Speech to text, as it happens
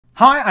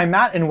Hi, I'm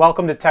Matt and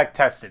welcome to Tech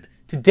Tested.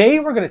 Today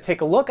we're going to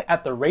take a look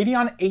at the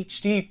Radeon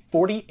HD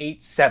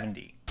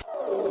 4870.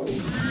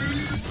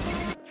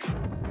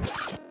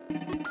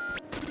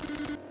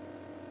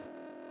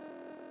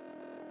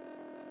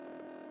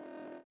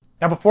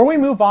 Now before we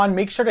move on,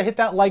 make sure to hit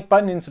that like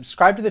button and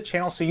subscribe to the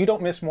channel so you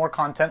don't miss more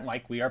content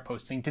like we are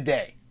posting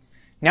today.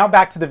 Now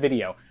back to the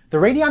video. The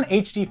Radeon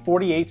HD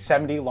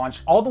 4870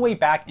 launched all the way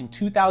back in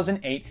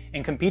 2008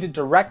 and competed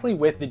directly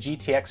with the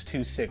GTX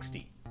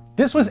 260.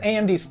 This was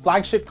AMD's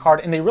flagship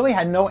card and they really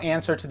had no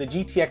answer to the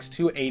GTX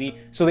 280,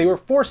 so they were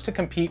forced to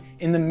compete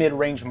in the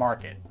mid-range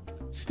market.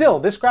 Still,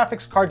 this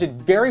graphics card did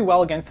very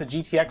well against the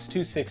GTX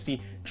 260,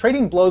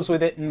 trading blows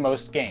with it in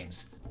most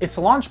games. Its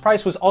launch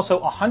price was also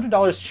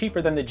 $100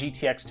 cheaper than the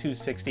GTX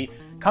 260,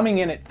 coming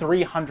in at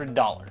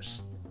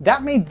 $300.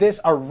 That made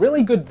this a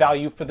really good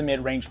value for the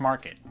mid-range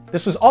market.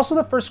 This was also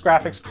the first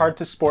graphics card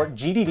to sport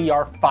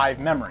GDDR5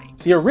 memory.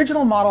 The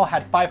original model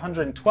had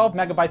 512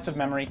 megabytes of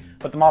memory,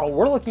 but the model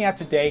we're looking at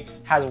today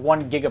has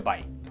 1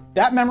 gigabyte.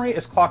 That memory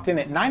is clocked in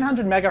at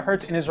 900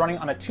 megahertz and is running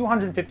on a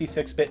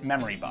 256-bit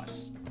memory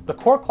bus. The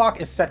core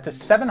clock is set to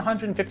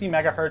 750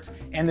 megahertz,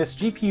 and this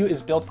GPU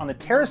is built on the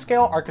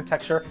terascale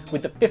architecture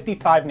with the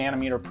 55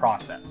 nanometer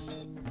process.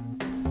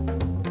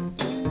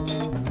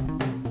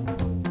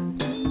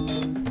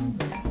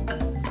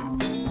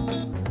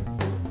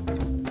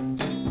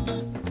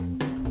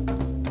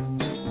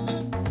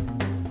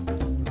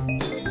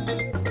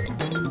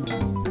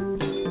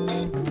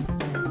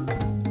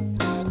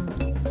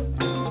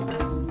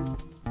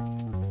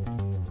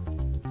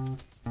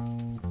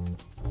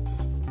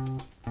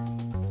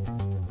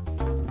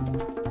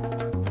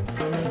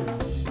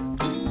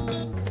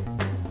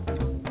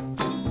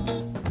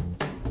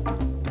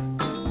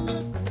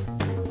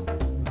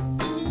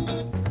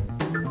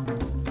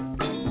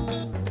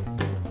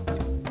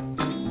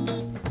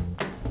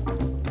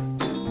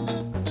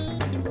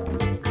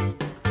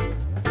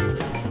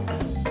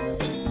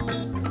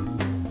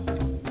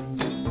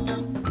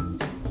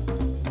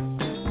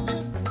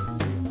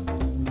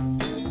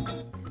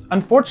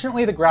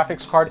 Unfortunately, the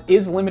graphics card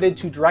is limited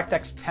to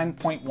DirectX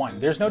 10.1.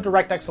 There's no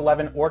DirectX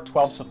 11 or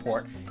 12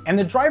 support, and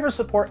the driver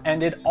support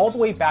ended all the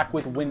way back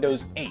with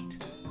Windows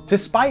 8.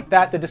 Despite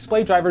that, the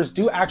display drivers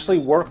do actually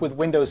work with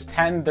Windows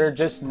 10, they're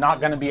just not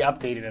going to be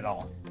updated at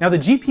all. Now the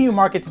GPU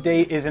market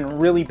today is in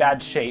really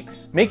bad shape,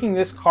 making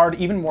this card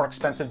even more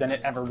expensive than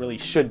it ever really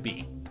should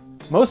be.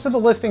 Most of the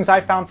listings I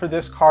found for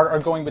this card are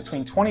going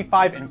between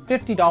 $25 and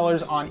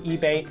 $50 on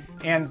eBay,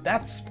 and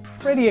that's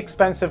pretty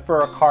expensive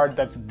for a card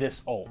that's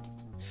this old.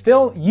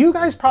 Still, you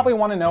guys probably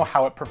want to know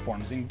how it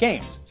performs in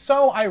games,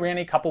 so I ran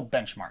a couple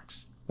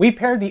benchmarks. We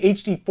paired the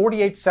HD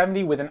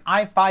 4870 with an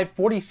i5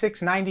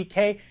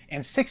 4690K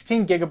and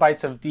 16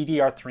 gigabytes of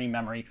DDR3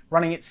 memory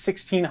running at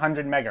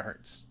 1600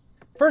 megahertz.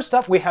 First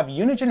up, we have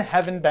Unigine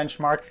Heaven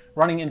benchmark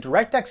running in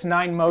DirectX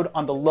 9 mode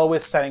on the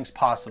lowest settings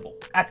possible.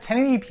 At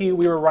 1080p,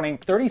 we were running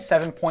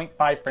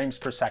 37.5 frames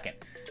per second.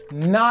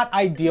 Not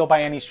ideal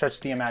by any stretch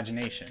of the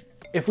imagination.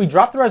 If we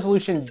drop the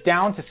resolution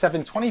down to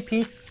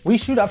 720p, we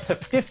shoot up to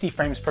 50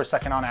 frames per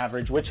second on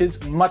average, which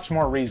is much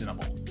more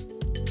reasonable.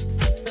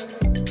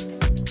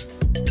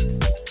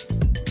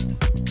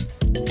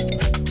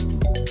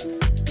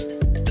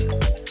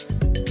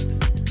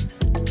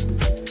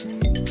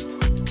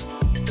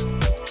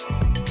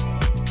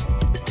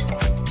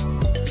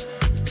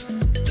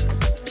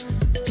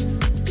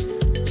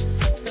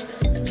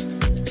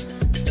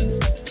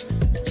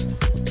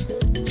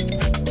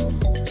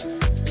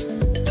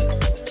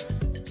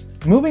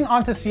 Moving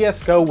on to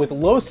CSGO, with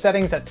low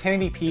settings at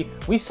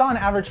 1080p, we saw an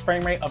average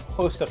frame rate of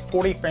close to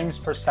 40 frames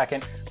per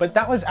second, but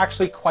that was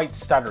actually quite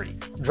stuttery.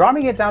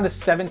 Dropping it down to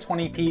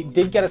 720p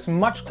did get us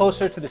much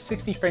closer to the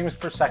 60 frames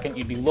per second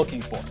you'd be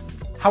looking for.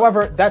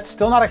 However, that's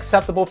still not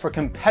acceptable for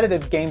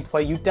competitive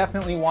gameplay. You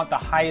definitely want the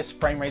highest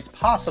frame rates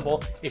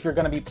possible if you're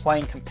going to be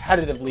playing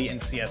competitively in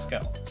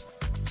CSGO.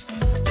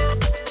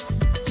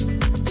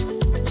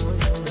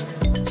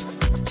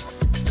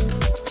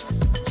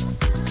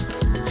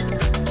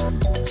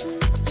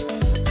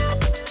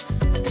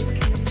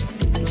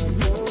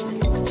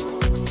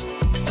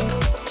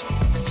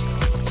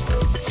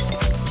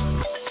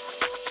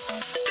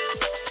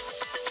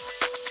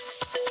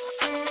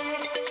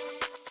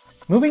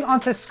 Moving on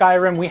to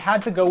Skyrim, we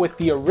had to go with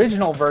the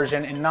original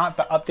version and not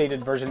the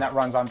updated version that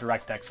runs on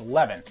DirectX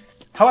 11.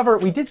 However,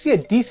 we did see a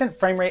decent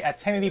frame rate at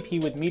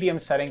 1080p with medium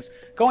settings,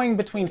 going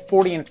between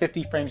 40 and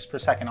 50 frames per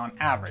second on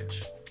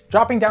average.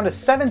 Dropping down to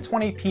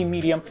 720p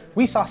medium,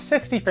 we saw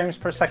 60 frames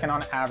per second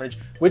on average,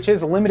 which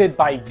is limited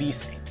by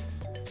VSync.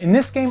 In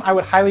this game, I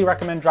would highly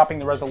recommend dropping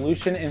the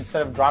resolution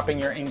instead of dropping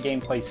your in-game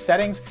play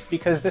settings,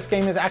 because this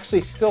game is actually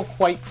still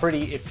quite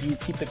pretty if you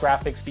keep the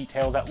graphics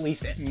details at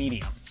least at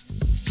medium.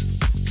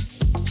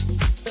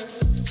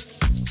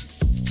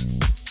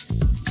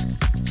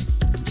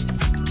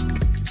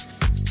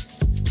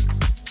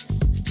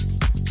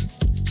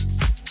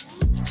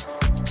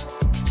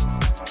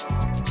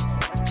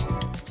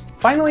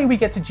 Finally, we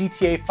get to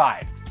GTA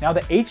 5. Now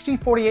the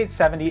HD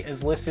 4870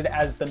 is listed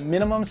as the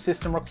minimum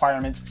system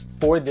requirements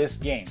for this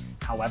game.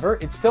 However,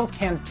 it still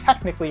can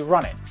technically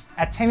run it.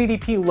 At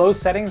 1080p low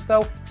settings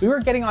though, we were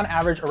getting on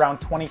average around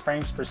 20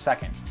 frames per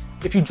second.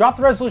 If you drop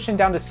the resolution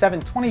down to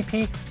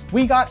 720p,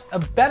 we got a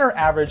better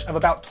average of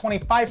about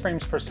 25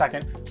 frames per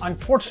second.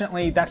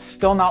 Unfortunately, that's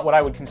still not what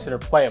I would consider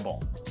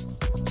playable.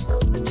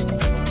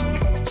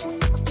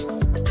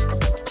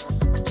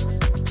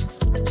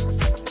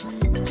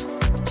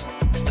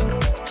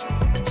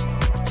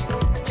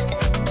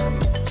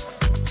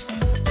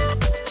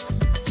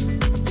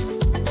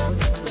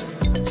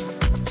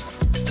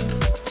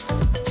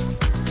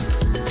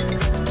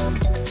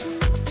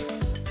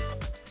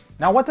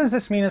 Now, what does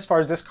this mean as far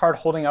as this card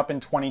holding up in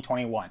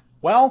 2021?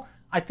 Well,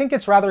 I think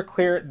it's rather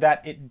clear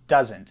that it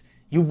doesn't.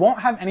 You won't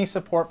have any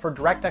support for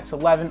DirectX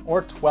 11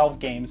 or 12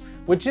 games,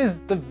 which is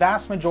the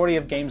vast majority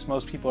of games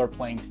most people are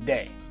playing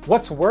today.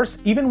 What's worse,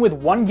 even with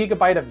 1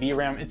 GB of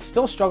VRAM, it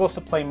still struggles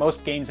to play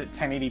most games at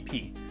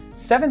 1080p.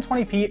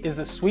 720p is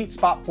the sweet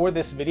spot for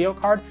this video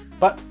card,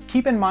 but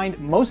keep in mind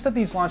most of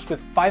these launched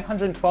with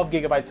 512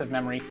 GB of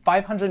memory,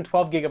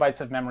 512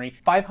 GB of memory,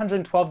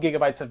 512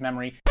 GB of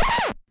memory.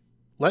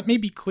 Let me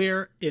be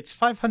clear, it's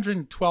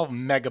 512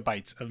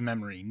 megabytes of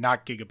memory,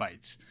 not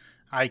gigabytes.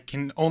 I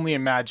can only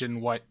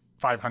imagine what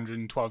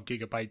 512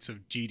 gigabytes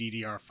of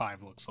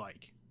GDDR5 looks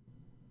like.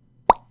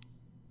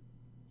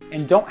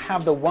 And don't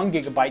have the 1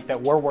 GB that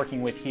we're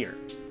working with here.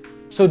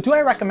 So do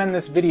I recommend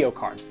this video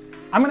card?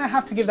 I'm gonna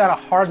have to give that a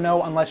hard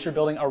no unless you're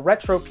building a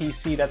retro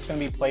PC that's gonna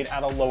be played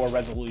at a lower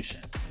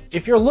resolution.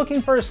 If you're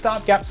looking for a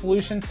stopgap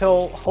solution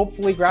till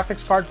hopefully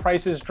graphics card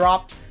prices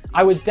drop,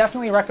 I would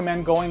definitely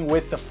recommend going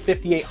with the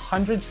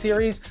 5800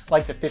 series,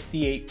 like the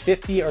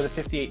 5850 or the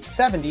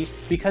 5870,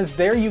 because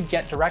there you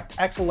get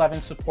DirectX 11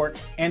 support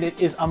and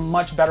it is a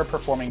much better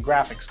performing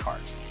graphics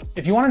card.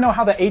 If you want to know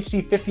how the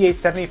HD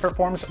 5870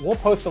 performs, we'll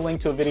post a link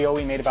to a video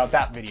we made about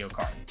that video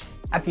card.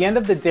 At the end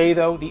of the day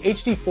though, the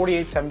HD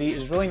 4870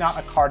 is really not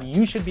a card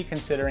you should be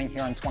considering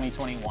here in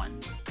 2021.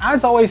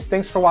 As always,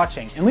 thanks for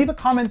watching, and leave a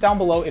comment down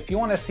below if you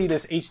want to see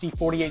this HD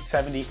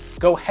 4870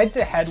 go head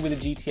to head with a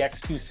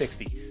GTX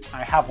 260.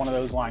 I have one of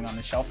those lying on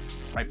the shelf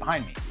right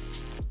behind me.